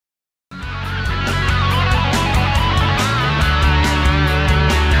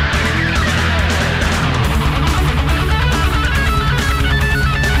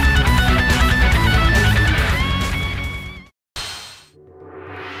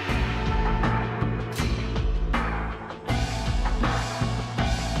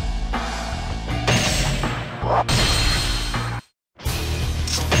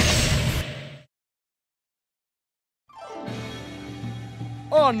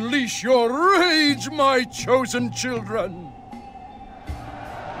Unleash your rage, my chosen children!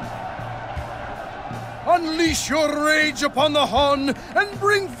 Unleash your rage upon the Han and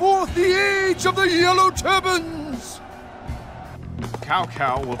bring forth the age of the Yellow Turbans! Cao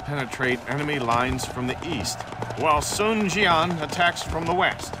Cao will penetrate enemy lines from the east, while Sun Jian attacks from the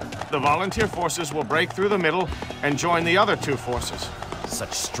west. The volunteer forces will break through the middle and join the other two forces.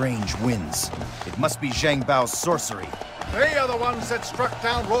 Such strange winds. It must be Zhang Bao's sorcery. They are the ones that struck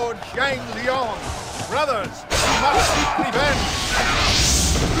down Lord Zhang Liao. Brothers, we must seek revenge.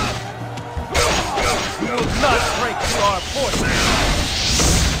 We will not break through our forces.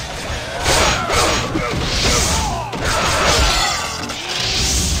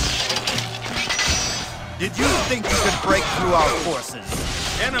 Did you think you could break through our forces?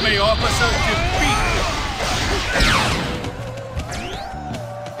 Enemy officer defeated.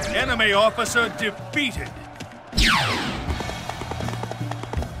 Enemy officer defeated.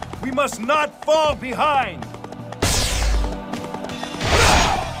 We must not fall behind.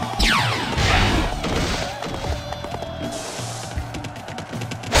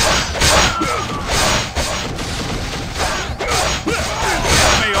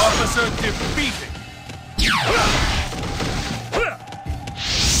 Enemy officer defeated.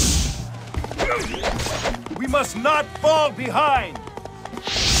 We must not fall behind.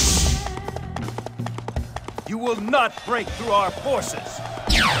 You will not break through our forces.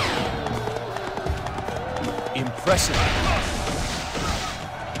 Impressive.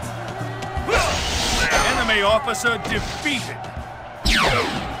 Enemy officer defeated.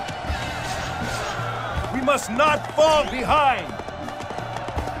 We must not fall behind.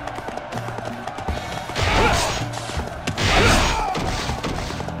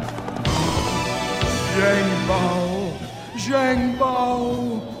 Zhang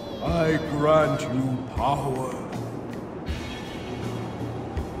Bao, I grant you power.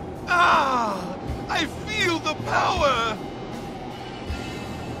 Ah! I feel the power!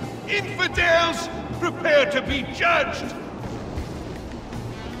 Infidels, prepare to be judged!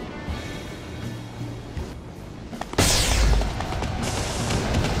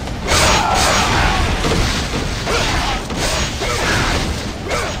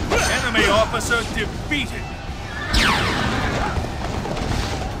 Enemy officer defeated.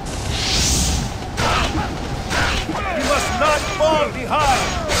 We must not fall behind.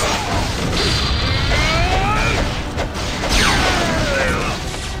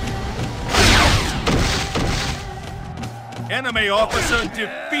 Enemy officer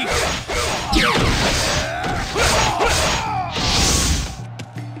defeated.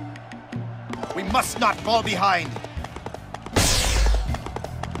 We must not fall behind.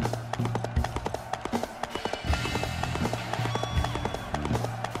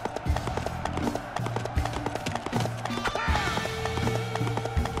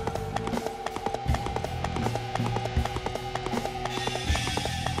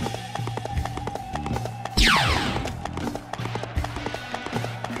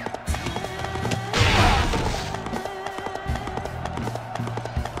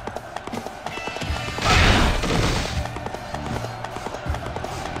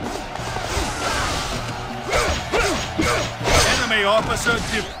 Enemy officer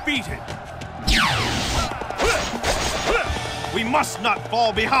defeated. We must not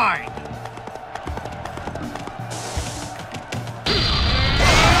fall behind.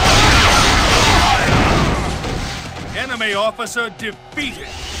 Enemy officer defeated.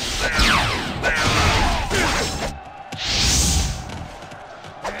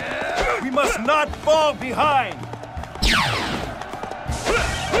 We must not fall behind.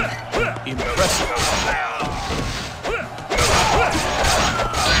 Impressive.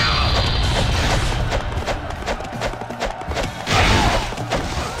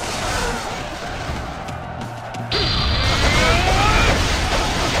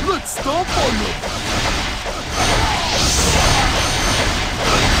 Let's stomp on them!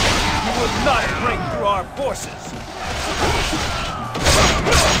 You will not break through our forces.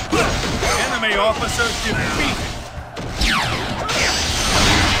 Enemy officer defeated.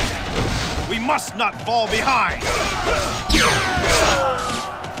 We must not fall behind.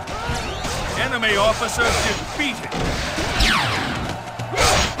 Enemy officer defeated.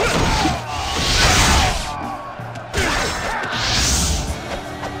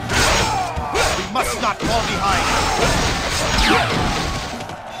 We must not fall behind.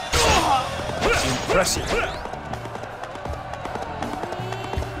 Impressive.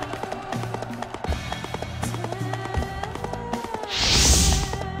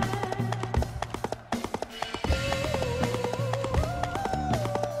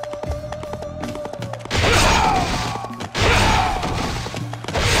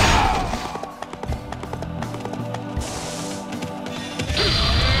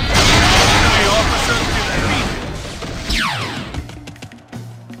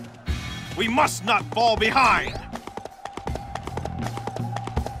 must not fall behind!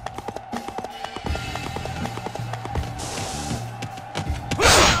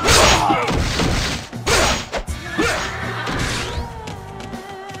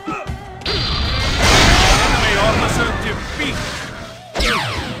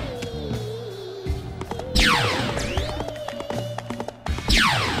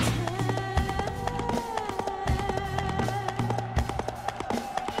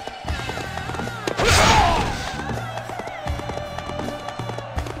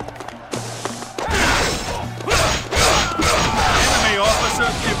 Enemy officer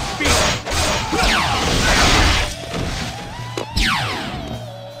defeated.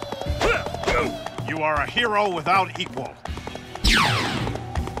 You are a hero without equal.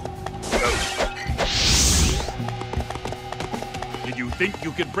 Did you think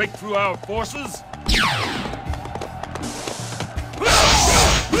you could break through our forces?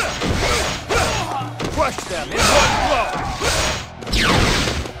 Crush them in one blow!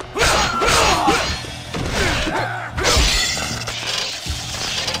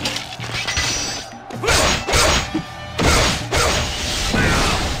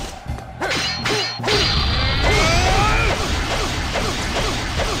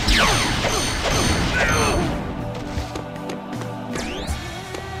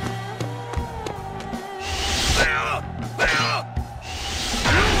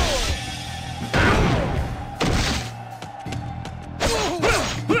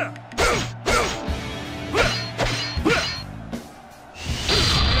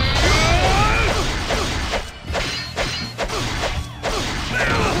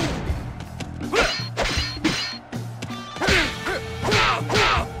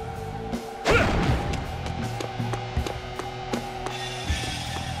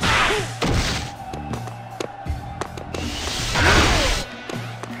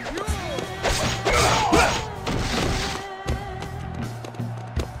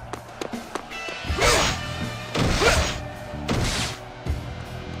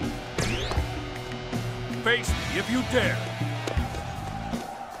 Face me if you dare.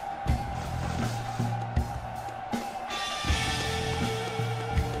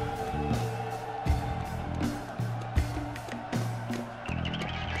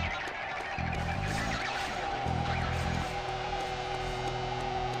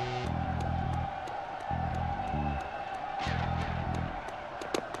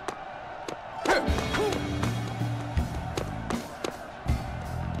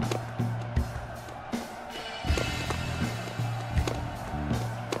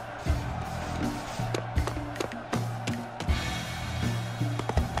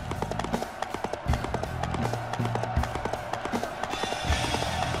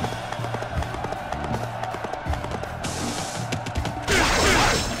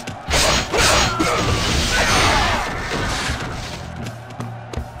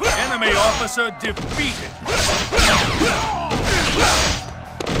 Enemy officer defeated.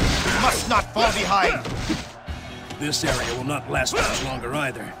 We must not fall behind. This area will not last much longer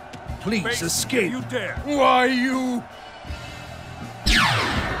either. Please Face me escape. if you dare. Why, you...